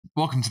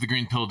Welcome to the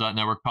GreenPilled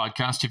Network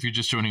podcast. If you're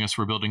just joining us,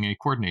 we're building a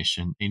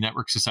coordination, a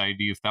network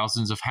society of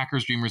thousands of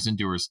hackers, dreamers, and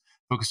doers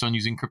focused on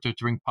using crypto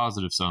to bring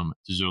positive sum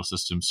digital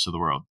systems to the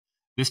world.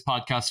 This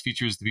podcast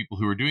features the people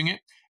who are doing it,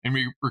 and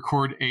we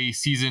record a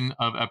season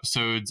of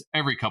episodes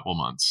every couple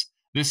months.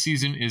 This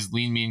season is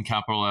Lean Mean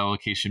Capital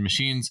Allocation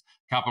Machines.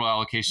 Capital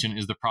allocation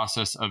is the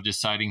process of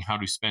deciding how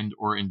to spend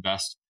or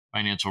invest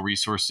financial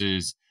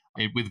resources.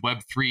 With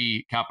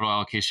Web3 capital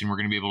allocation, we're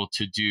going to be able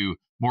to do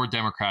more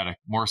democratic,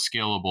 more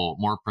scalable,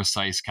 more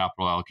precise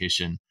capital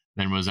allocation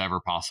than was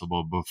ever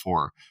possible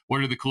before.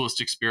 What are the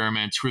coolest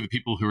experiments? Who are the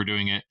people who are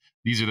doing it?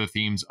 These are the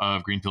themes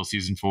of Greenpill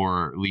Season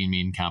 4, Lean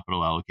Mean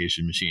Capital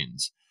Allocation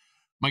Machines.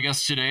 My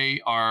guests today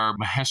are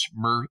Mahesh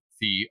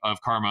Murthy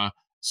of Karma,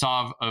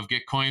 Sav of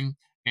Gitcoin,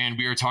 and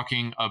we are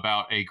talking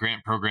about a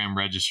grant program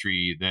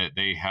registry that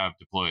they have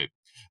deployed.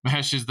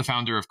 Mahesh is the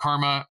founder of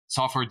Karma,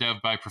 software dev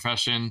by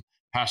profession,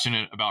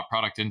 passionate about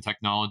product and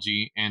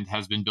technology, and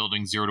has been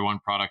building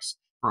 0-to-1 products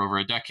for over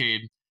a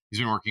decade. He's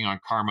been working on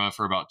Karma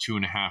for about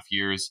 2.5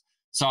 years.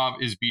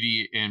 Sav is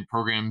BD and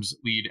programs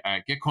lead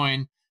at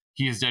Gitcoin.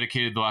 He has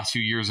dedicated the last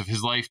few years of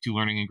his life to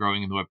learning and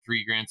growing in the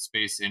Web3 grant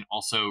space, and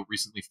also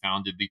recently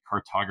founded the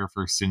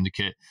Cartographer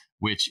Syndicate,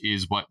 which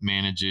is what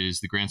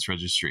manages the grants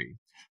registry.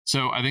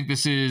 So I think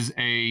this is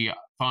a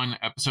fun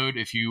episode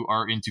if you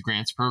are into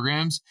grants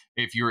programs,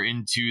 if you're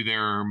into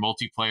their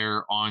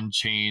multiplayer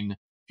on-chain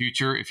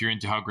future, if you're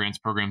into how grants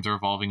programs are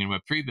evolving in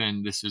Web3,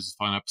 then this is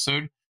a fun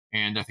episode.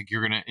 And I think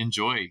you're going to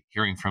enjoy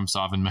hearing from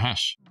Sav and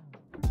Mahesh.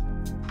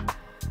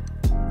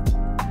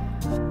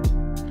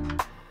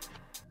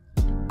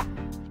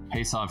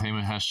 Hey, Sav. Hey,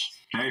 Mahesh.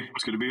 Hey,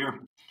 it's good to be here.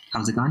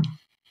 How's it going?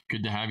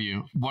 Good to have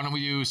you. Why don't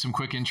we do some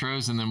quick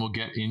intros and then we'll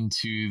get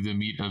into the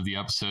meat of the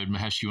episode.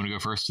 Mahesh, you want to go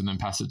first and then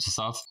pass it to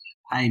Sav?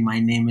 Hi,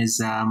 my name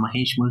is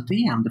Mahesh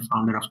Murthy. I'm the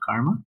founder of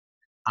Karma.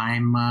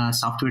 I'm a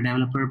software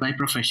developer by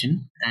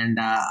profession, and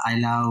I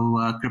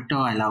love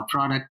crypto, I love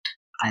product,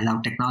 I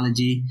love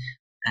technology,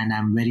 and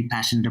I'm very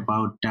passionate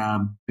about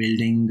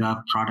building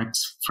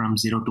products from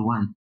 0 to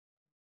 1.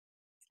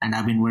 And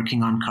I've been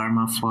working on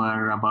Karma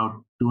for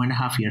about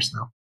 2.5 years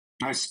now.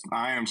 Nice.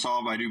 I am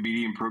Sav. I do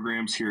BD and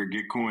programs here at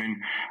Gitcoin.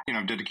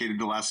 I've dedicated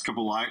the last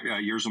couple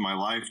years of my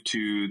life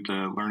to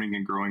the learning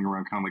and growing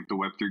around kind of like the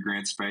Web3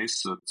 grant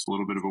space. So it's a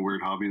little bit of a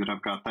weird hobby that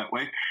I've got that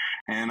way.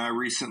 And I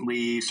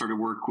recently started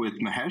work with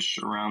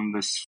Mahesh around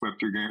this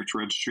Web3 grant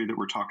registry that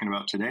we're talking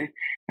about today,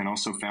 and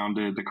also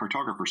founded the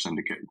Cartographer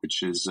Syndicate,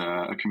 which is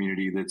a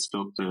community that's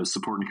built to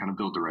support and kind of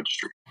build the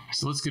registry.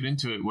 So let's get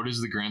into it. What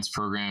is the grants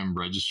program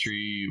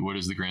registry? What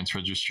is the grants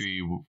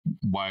registry?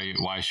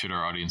 Why should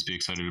our audience be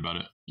excited about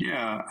it?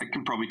 Yeah, I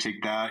can probably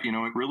take that.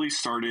 It really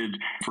started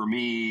for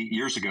me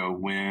years ago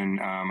when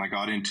I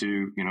got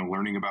into,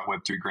 learning about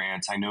Web3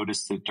 grants. I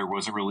noticed that there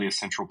wasn't really a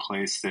central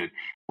place that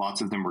lots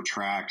of them were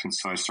tracked. And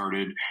so I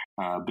started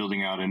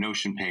building out a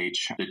Notion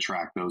page that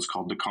tracked those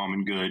called The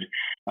Common Good.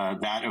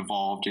 That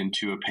evolved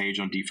into a page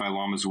on DeFi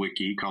Llama's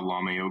wiki called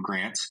Llama.io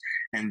Grants,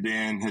 and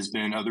then has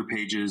been other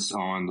pages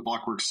on the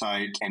Blockworks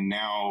site. And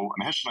now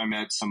Mahesh and I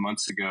met some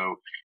months ago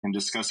and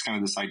discussed kind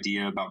of this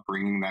idea about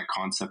bringing that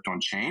concept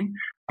on chain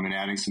and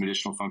adding some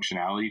additional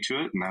functionality to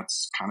it. And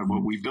that's kind of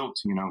what we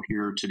built,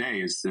 here today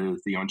is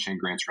the on-chain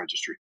grants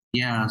registry.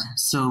 Yeah.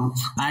 So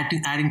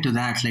adding to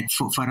that, like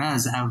for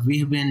us, we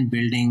have been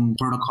building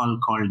a protocol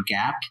called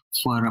GAP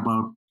for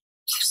about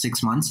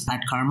 6 months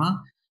at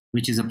Karma,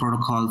 which is a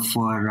protocol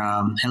for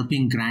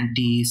helping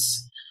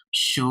grantees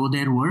show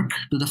their work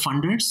to the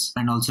funders.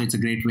 And also it's a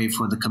great way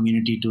for the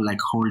community to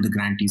hold the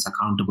grantees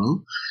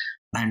accountable,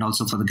 and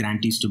also for the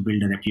grantees to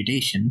build a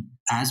reputation.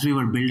 As we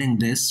were building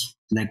this,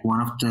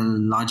 one of the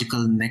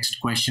logical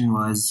next question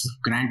was,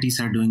 grantees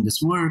are doing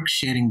this work,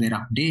 sharing their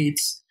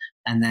updates,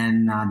 and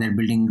then they're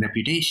building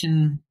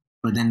reputation.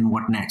 But then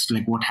what next?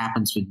 What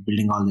happens with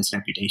building all this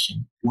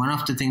reputation? One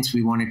of the things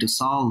we wanted to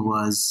solve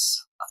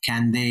was,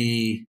 can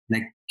we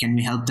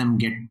help them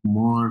get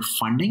more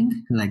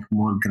funding,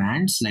 more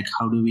grants?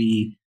 How do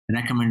we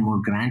recommend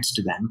more grants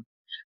to them?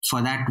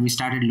 For that, we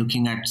started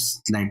looking at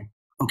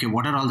okay,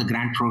 what are all the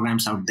grant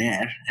programs out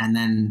there? And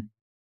then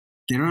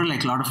there are a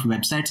lot of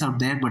websites out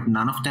there, but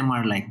none of them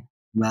are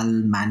well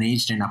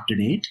managed and up to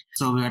date.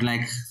 So we were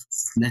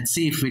let's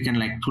see if we can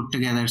put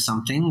together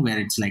something where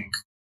it's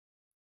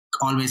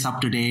always up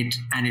to date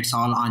and it's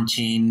all on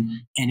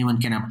chain.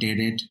 Anyone can update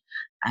it.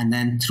 And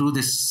then through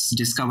this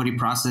discovery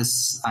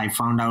process, I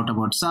found out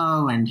about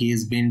Sav, and he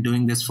has been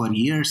doing this for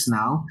years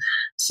now.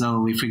 So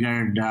we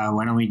figured,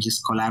 why don't we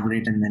just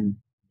collaborate and then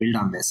build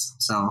on this?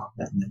 So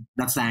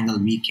that's the angle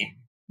we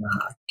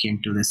came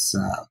to this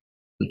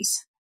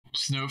place.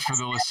 Just note for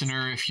the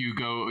listener, if you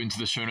go into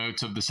the show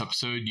notes of this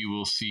episode, you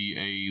will see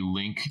a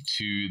link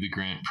to the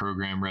grant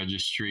program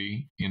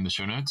registry in the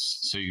show notes.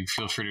 So you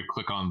feel free to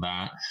click on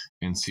that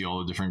and see all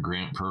the different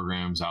grant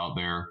programs out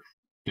there.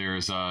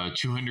 There's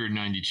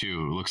 292,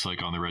 it looks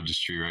like, on the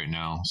registry right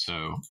now.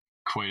 So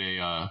quite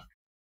a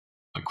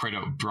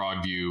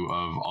broad view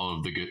of all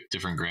of the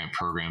different grant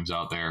programs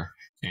out there.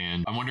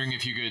 And I'm wondering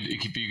if you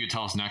could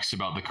tell us next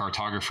about the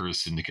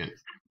Cartographers Syndicate.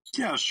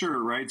 Yeah,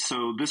 sure. Right.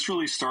 So this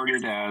really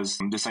started as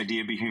this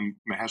idea between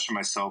Mahesh and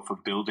myself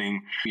of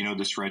building,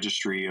 this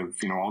registry of,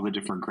 all the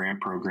different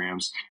grant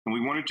programs. And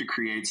we wanted to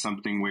create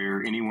something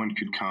where anyone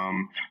could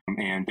come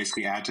and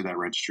basically add to that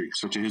registry.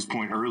 So to his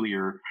point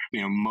earlier,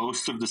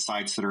 most of the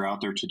sites that are out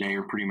there today,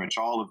 or pretty much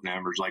all of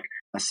them, are like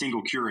a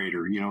single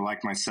curator,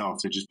 like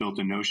myself, that just built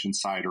a Notion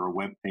site or a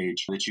web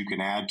page that you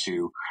can add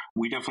to.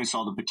 We definitely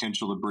saw the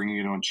potential of bringing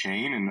it on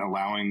chain and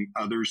allowing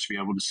others to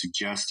be able to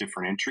suggest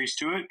different entries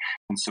to it.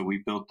 And so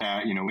we built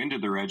that, into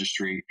the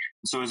registry.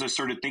 So as I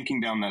started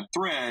thinking down that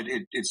thread,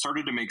 it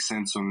started to make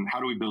sense on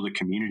how do we build a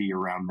community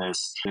around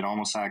this that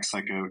almost acts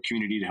like a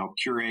community to help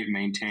curate,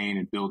 maintain,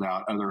 and build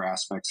out other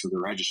aspects of the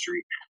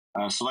registry.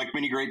 So like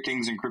many great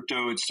things in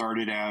crypto, it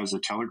started as a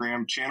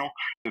Telegram channel,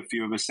 a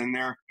few of us in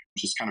there,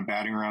 just kind of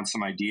batting around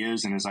some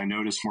ideas. And as I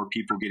noticed more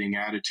people getting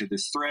added to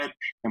this thread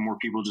and more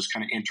people just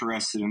kind of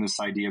interested in this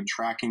idea of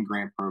tracking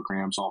grant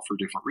programs, all for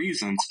different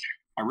reasons,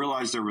 I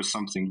realized there was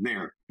something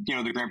there.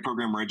 The grant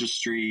program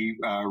registry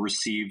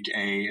received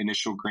a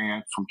initial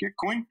grant from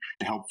Gitcoin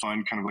to help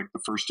fund kind of like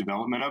the first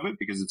development of it,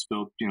 because it's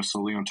built,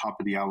 solely on top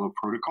of the Allo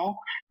protocol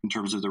in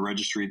terms of the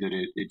registry that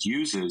it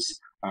uses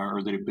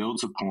or that it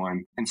builds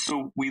upon. And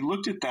so we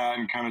looked at that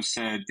and kind of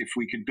said, if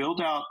we could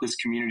build out this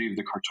community of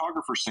the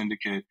cartographer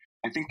syndicate,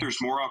 I think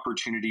there's more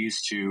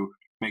opportunities to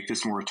make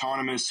this more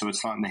autonomous, so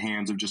it's not in the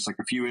hands of just like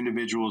a few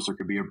individuals. There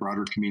could be a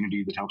broader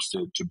community that helps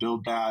to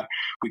build that.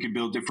 We could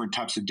build different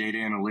types of data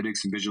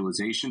analytics and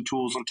visualization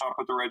tools on top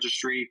of the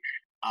registry.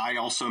 I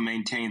also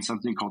maintain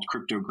something called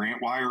Crypto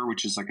Grant Wire,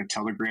 which is like a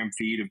Telegram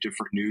feed of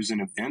different news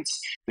and events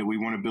that we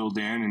want to build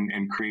in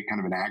and create kind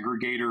of an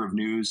aggregator of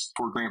news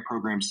for grant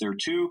programs there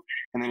too.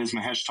 And then as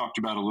Mahesh talked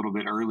about a little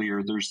bit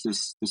earlier, there's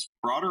this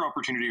broader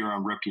opportunity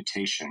around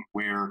reputation,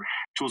 where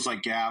tools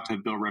like Gap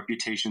have built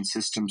reputation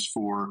systems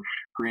for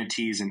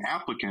grantees and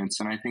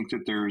applicants. And I think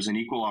that there's an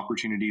equal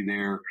opportunity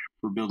there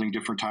for building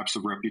different types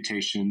of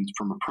reputation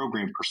from a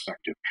program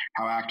perspective.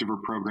 How active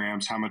are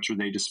programs? How much are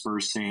they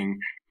dispersing?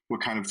 What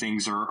kind of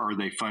things are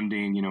they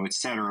funding, et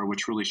cetera,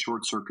 which really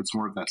short circuits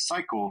more of that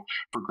cycle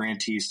for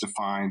grantees to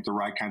find the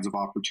right kinds of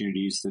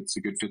opportunities that's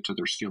a good fit to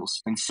their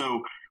skills. And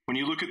so when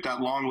you look at that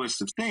long list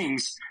of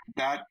things,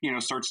 that,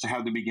 starts to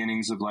have the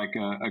beginnings of like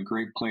a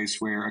great place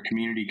where a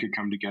community could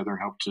come together and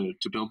help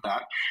to build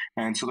that.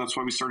 And so that's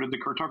why we started the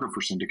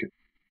Cartographer Syndicate.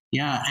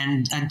 Yeah,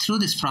 and through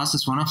this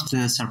process, one of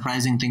the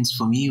surprising things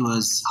for me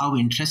was how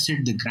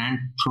interested the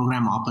grant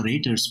program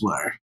operators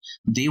were.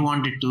 They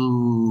wanted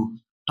to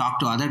talk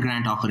to other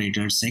grant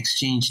operators,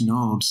 exchange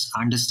notes,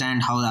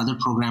 understand how the other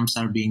programs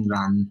are being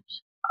run,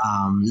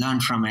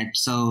 learn from it.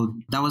 So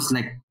that was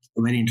like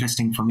very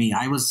interesting for me.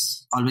 I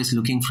was always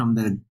looking from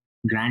the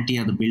grantee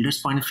or the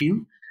builder's point of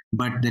view,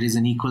 but there is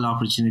an equal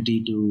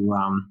opportunity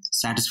to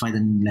satisfy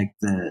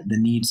the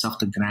needs of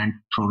the grant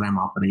program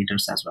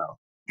operators as well.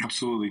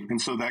 Absolutely.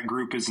 And so that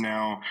group is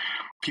now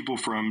people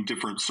from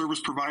different service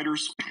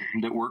providers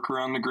that work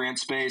around the grant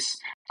space,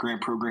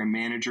 grant program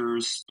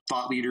managers,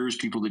 thought leaders,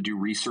 people that do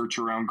research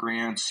around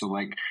grants. So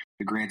like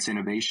the Grants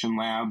Innovation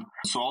Lab.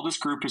 So all this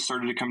group has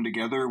started to come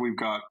together. We've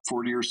got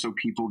 40 or so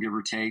people, give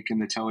or take, in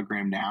the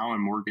Telegram now,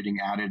 and more getting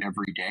added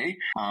every day.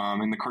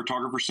 And the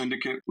Cartographer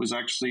Syndicate was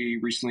actually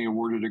recently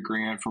awarded a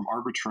grant from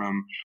Arbitrum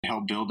to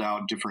help build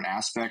out different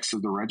aspects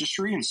of the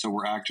registry. And so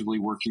we're actively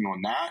working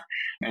on that,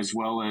 as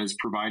well as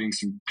providing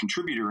some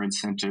contributor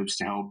incentives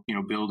to help,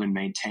 build and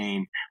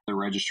maintain the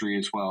registry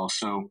as well.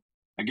 So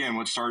again,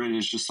 what started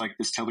as just like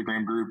this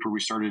Telegram group where we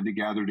started to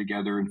gather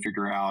together and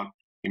figure out,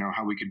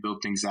 how we could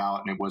build things out,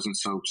 and it wasn't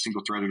so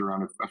single threaded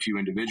around a few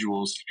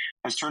individuals,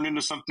 has turned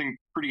into something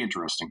pretty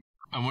interesting.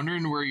 I'm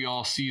wondering where you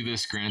all see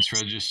this grants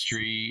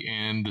registry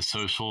and the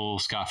social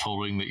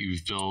scaffolding that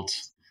you've built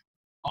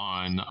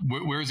on.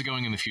 Where is it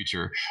going in the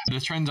future? The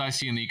trends I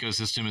see in the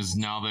ecosystem is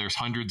now there's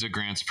hundreds of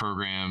grants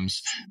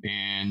programs,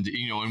 and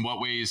in what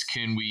ways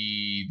can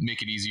we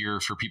make it easier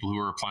for people who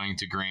are applying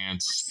to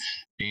grants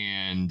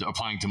and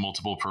applying to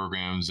multiple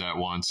programs at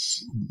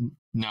once?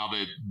 Now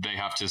that they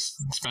have to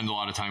spend a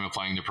lot of time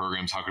applying to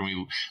programs, how can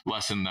we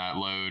lessen that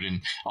load?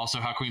 And also,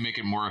 how can we make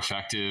it more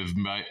effective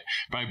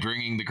by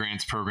bringing the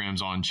grants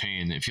programs on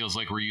chain? It feels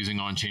like we're using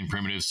on-chain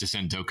primitives to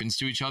send tokens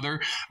to each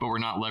other, but we're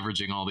not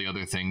leveraging all the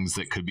other things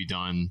that could be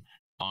done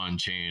on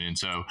chain. And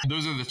so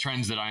those are the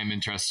trends that I'm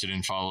interested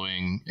in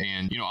following.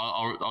 And,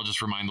 I'll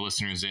just remind the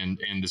listeners in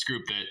this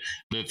group that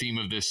the theme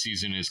of this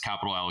season is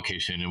capital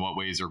allocation, and what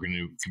ways are we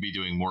going to be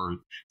doing more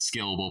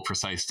scalable,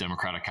 precise,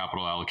 democratic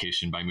capital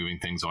allocation by moving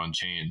things on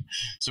chain.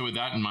 So with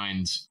that in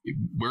mind,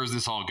 where is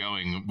this all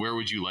going? Where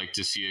would you like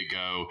to see it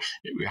go?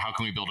 How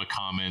can we build a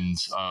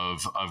commons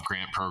of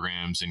grant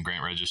programs and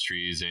grant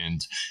registries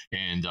and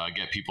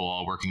get people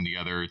all working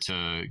together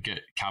to get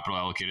capital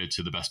allocated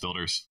to the best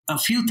builders? A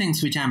few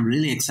things which I'm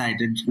really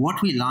excited.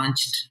 What we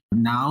launched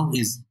now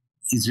is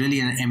really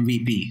an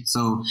MVP.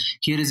 So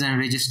here is a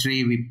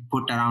registry. We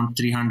put around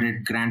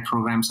 300 grant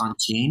programs on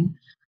chain,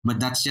 but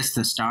that's just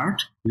the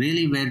start.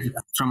 Really, where,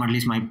 from at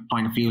least my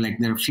point of view, like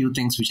there are a few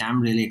things which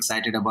I'm really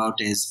excited about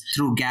is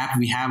through Gap,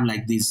 we have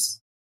like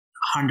these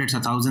hundreds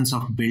of thousands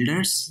of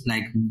builders,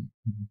 like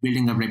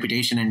building a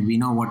reputation, and we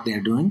know what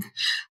they're doing.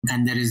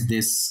 And there is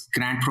this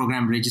grant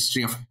program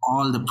registry of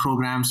all the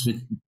programs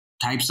with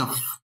types of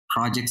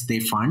projects they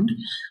fund.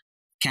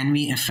 Can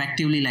we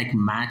effectively like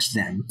match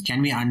them?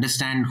 Can we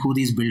understand who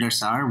these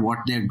builders are, what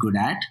they're good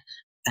at?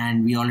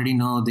 And we already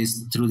know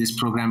this through this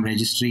program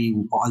registry,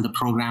 all the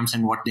programs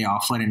and what they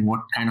offer and what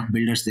kind of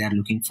builders they are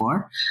looking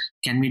for.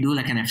 Can we do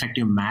like an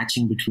effective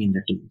matching between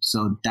the two?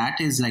 So that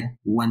is like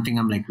one thing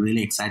I'm like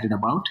really excited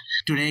about.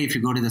 Today, if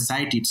you go to the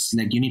site, it's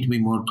like you need to be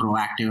more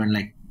proactive and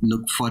like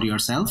look for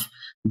yourself.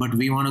 But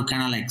we want to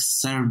kind of like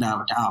serve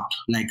that up.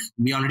 Like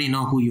we already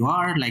know who you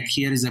are. Like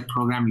here is a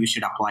program you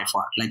should apply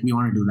for. Like we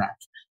want to do that.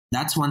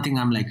 That's one thing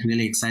I'm like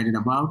really excited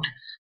about.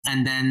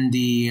 And then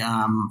the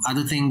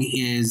other thing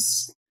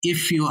is,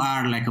 if you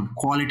are like a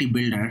quality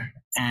builder,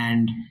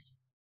 and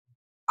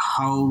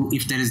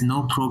if there is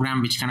no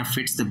program which kind of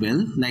fits the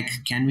bill, like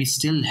can we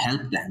still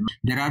help them?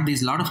 There are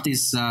lot of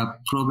these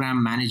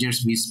program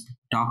managers we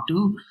talk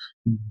to.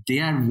 They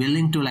are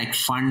willing to like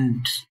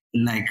fund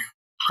like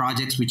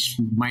projects which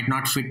might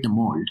not fit the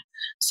mold.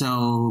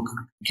 So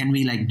can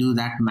we like do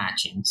that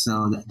matching?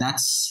 So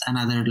that's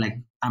another like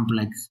I'm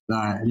like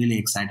really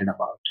excited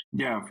about.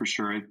 Yeah, for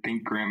sure. I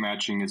think grant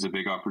matching is a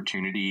big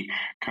opportunity.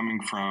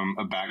 Coming from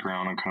a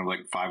background on kind of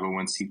like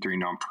 501c3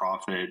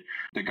 nonprofit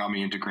that got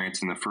me into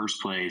grants in the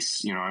first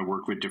place, I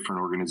work with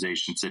different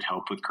organizations that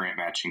help with grant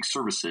matching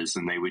services,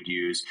 and they would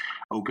use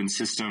open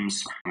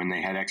systems, and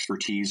they had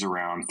expertise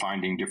around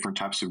finding different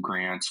types of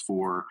grants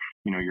for,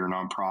 your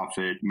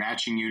nonprofit,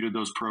 matching you to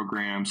those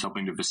programs,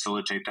 helping to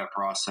facilitate that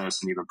process,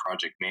 and even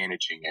project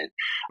managing it.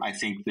 I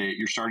think that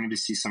you're starting to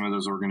see some of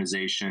those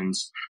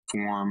organizations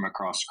form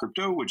across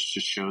crypto, which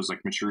just shows like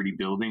maturity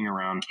building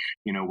around,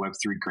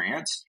 Web3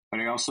 grants. But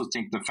I also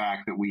think the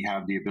fact that we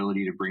have the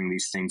ability to bring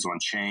these things on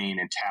chain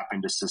and tap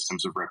into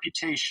systems of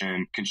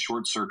reputation can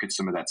short circuit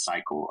some of that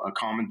cycle. A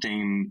common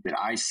thing that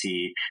I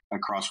see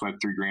across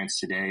Web3 grants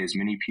today is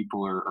many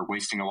people are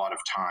wasting a lot of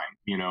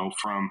time,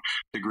 from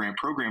the grant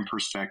program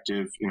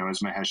perspective, as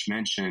Mahesh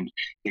mentioned,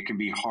 it can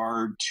be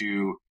hard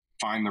to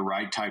find the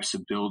right types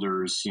of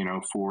builders,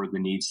 for the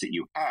needs that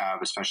you have,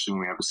 especially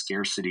when we have a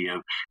scarcity of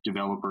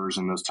developers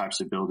and those types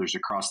of builders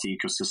across the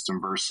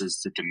ecosystem versus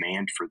the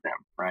demand for them,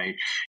 right?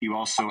 You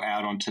also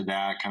add on to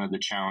that kind of the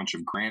challenge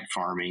of grant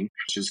farming,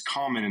 which is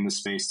common in the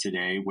space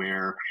today,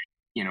 where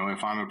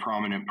if I'm a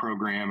prominent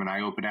program and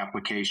I open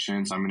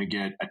applications, I'm going to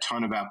get a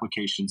ton of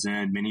applications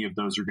in. Many of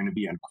those are going to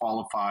be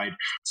unqualified.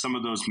 Some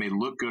of those may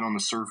look good on the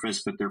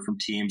surface, but they're from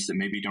teams that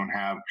maybe don't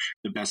have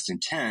the best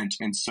intent.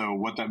 And so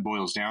what that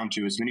boils down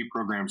to is many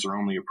programs are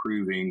only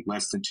approving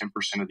less than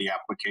 10% of the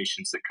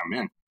applications that come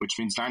in, which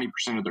means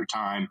 90% of their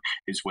time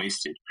is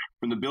wasted.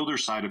 From the builder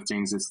side of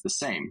things, it's the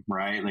same,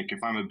 right? Like if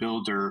I'm a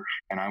builder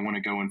and I want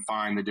to go and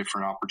find the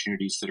different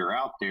opportunities that are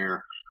out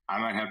there, I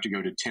might have to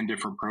go to 10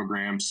 different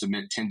programs,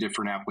 submit 10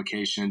 different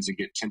applications, and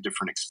get 10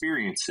 different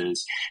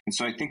experiences. And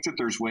so I think that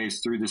there's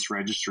ways through this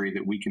registry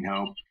that we can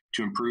help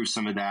to improve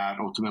some of that,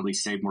 ultimately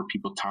save more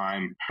people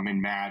time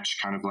and match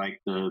kind of like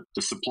the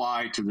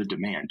supply to the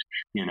demand,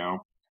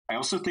 I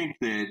also think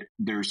that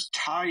there's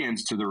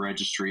tie-ins to the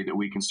registry that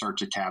we can start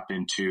to tap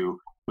into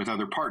with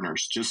other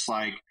partners, just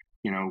like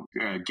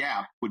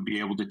Gap would be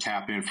able to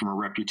tap in from a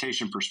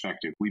reputation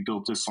perspective. We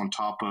built this on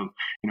top of,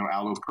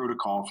 Allo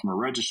Protocol from a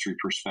registry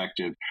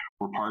perspective.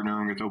 We're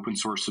partnering with Open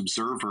Source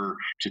Observer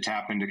to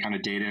tap into kind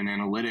of data and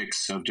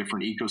analytics of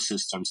different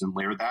ecosystems and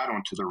layer that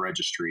onto the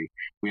registry.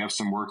 We have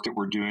some work that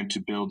we're doing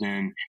to build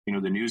in,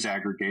 the news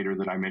aggregator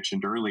that I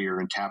mentioned earlier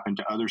and tap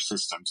into other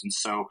systems. And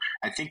so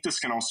I think this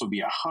can also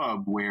be a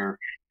hub where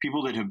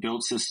people that have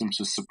built systems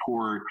to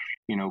support,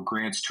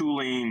 grants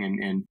tooling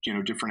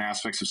and different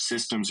aspects of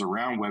systems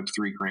around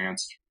Web3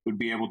 grants would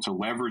be able to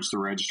leverage the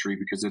registry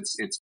because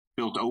it's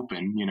built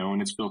open,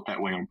 and it's built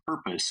that way on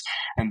purpose.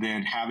 And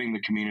then having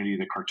the community,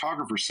 the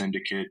cartographer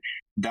syndicate,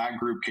 that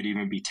group could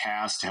even be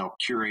tasked to help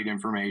curate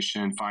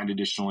information, find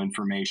additional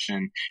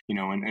information,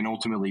 and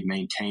ultimately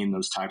maintain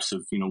those types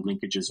of,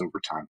 linkages over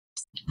time.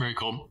 Very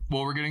cool.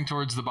 Well, we're getting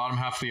towards the bottom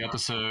half of the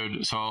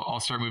episode, so I'll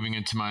start moving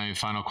into my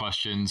final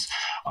questions.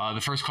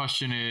 The first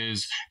question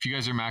is, if you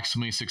guys are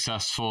maximally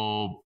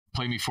successful,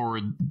 play me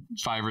forward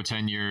 5 or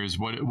 10 years,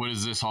 what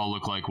does this all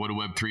look like? What do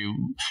Web3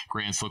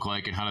 grants look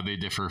like, and how do they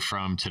differ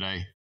from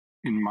today?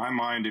 In my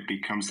mind, it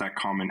becomes that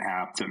common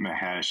app that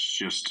Mahesh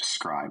just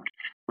described,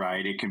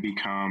 right? It can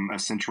become a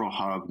central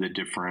hub that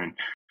different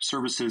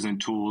services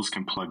and tools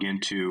can plug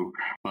into,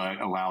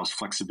 but allows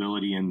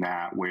flexibility in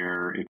that,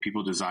 where if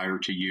people desire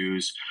to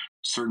use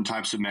certain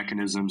types of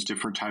mechanisms,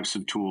 different types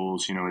of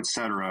tools, et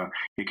cetera,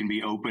 it can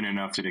be open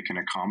enough that it can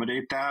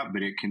accommodate that,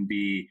 but it can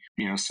be,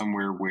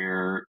 somewhere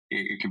where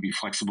it can be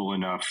flexible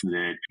enough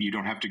that you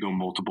don't have to go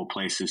multiple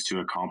places to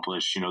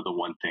accomplish, the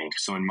one thing.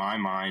 So in my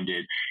mind,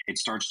 it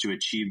starts to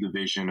achieve the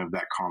vision of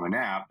that common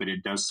app, but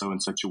it does so in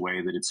such a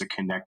way that it's a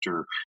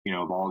connector,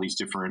 of all these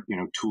different,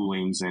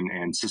 toolings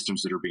and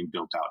systems that are being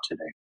built out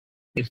today.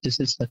 If this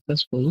is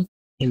successful,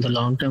 in the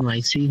long term, I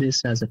see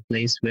this as a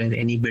place where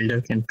any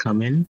builder can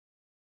come in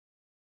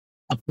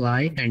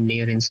apply and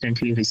near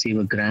instantly receive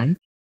a grant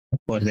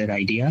for their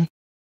idea,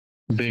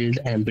 build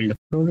a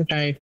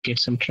prototype, get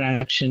some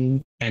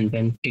traction, and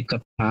then pick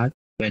a path,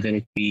 whether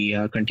it be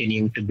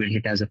continuing to build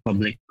it as a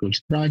public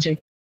goods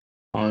project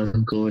or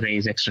go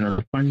raise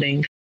external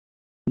funding.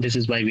 This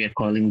is why we are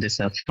calling this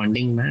a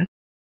funding map,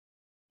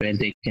 where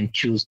they can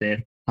choose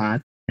their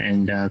path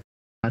and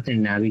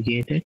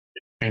navigate it,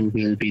 and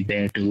we'll be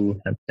there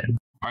to help them.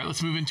 All right,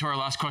 let's move into our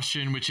last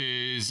question, which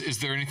is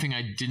there anything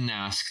I didn't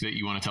ask that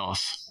you want to tell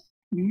us?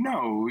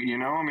 No,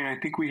 I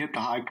think we hit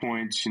the high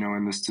points,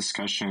 in this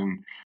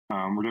discussion.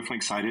 We're definitely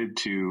excited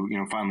to,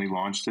 finally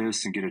launch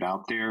this and get it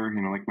out there.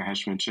 Like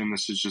Mahesh mentioned,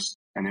 this is just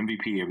an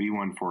MVP, a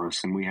V1 for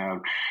us. And we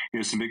have,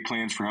 some big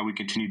plans for how we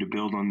continue to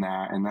build on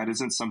that. And that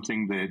isn't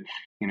something that,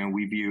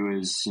 we view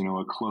as,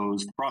 a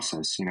closed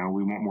process. We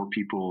want more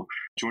people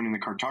joining the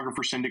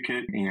cartographer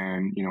syndicate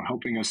and,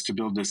 helping us to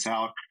build this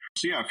out.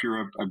 So yeah, if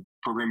you're a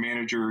program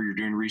manager, you're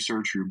doing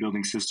research, or you're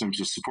building systems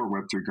to support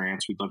Web3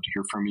 grants, we'd love to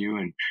hear from you.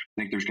 And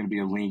I think there's going to be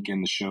a link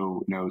in the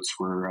show notes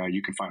where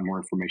you can find more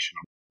information.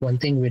 One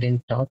thing we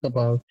didn't talk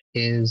about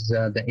is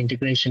the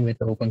integration with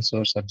the open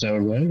source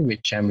observer,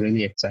 which I'm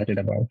really excited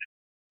about.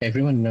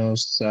 Everyone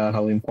knows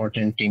how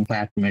important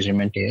impact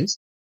measurement is.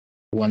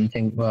 One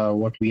thing,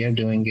 what we are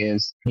doing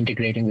is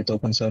integrating with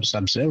open source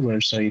observer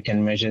so you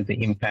can measure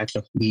the impact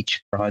of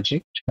each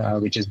project,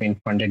 which is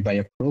being funded by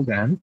a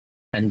program,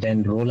 and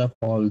then roll up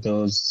all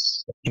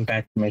those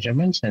impact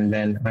measurements and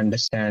then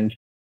understand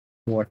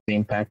what the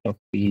impact of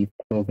the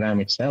program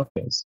itself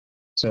is.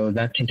 So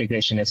that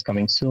integration is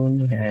coming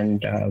soon,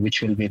 and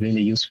which will be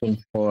really useful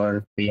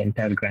for the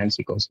entire grants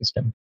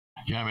ecosystem.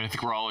 Yeah, I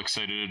think we're all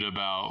excited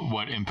about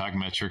what impact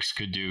metrics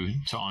could do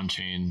to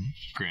on-chain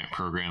grant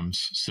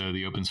programs. So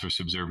the open source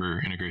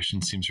observer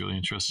integration seems really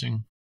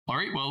interesting. All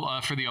right,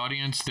 well, for the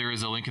audience, there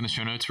is a link in the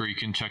show notes where you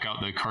can check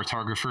out the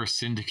cartographer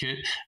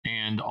syndicate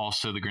and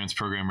also the grants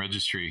program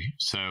registry.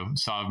 So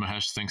Sav,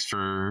 Mahesh, thanks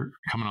for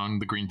coming on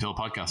the GreenPilled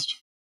podcast.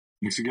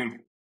 Thanks again.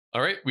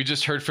 All right, we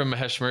just heard from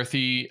Mahesh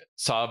Murthy,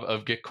 Sav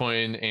of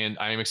Gitcoin, and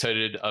I am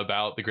excited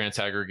about the grants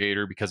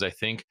aggregator because I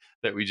think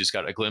that we just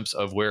got a glimpse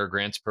of where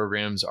grants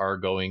programs are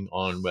going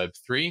on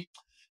Web3.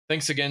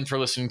 Thanks again for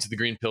listening to the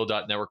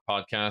GreenPilled.network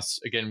podcast.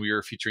 Again, we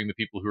are featuring the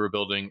people who are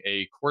building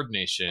a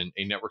coordination,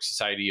 a network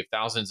society of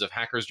thousands of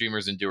hackers,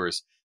 dreamers, and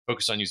doers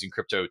focused on using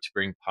crypto to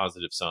bring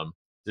positive sum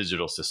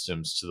digital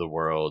systems to the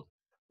world,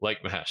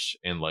 like Mahesh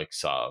and like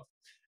Sav.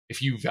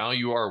 If you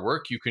value our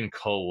work, you can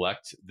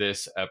collect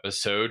this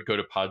episode. Go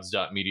to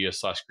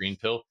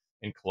pods.media/greenpill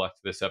and collect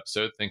this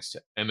episode. Thanks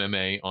to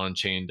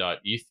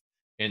MMAonchain.eth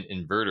and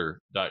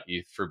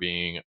Inverter.eth for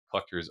being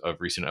collectors of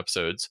recent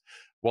episodes.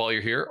 While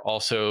you're here,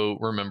 also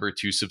remember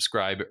to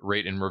subscribe,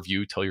 rate, and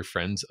review. Tell your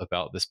friends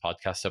about this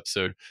podcast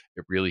episode.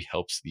 It really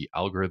helps the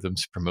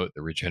algorithms promote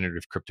the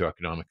regenerative crypto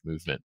economic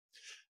movement.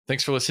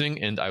 Thanks for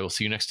listening, and I will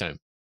see you next time.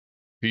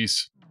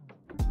 Peace.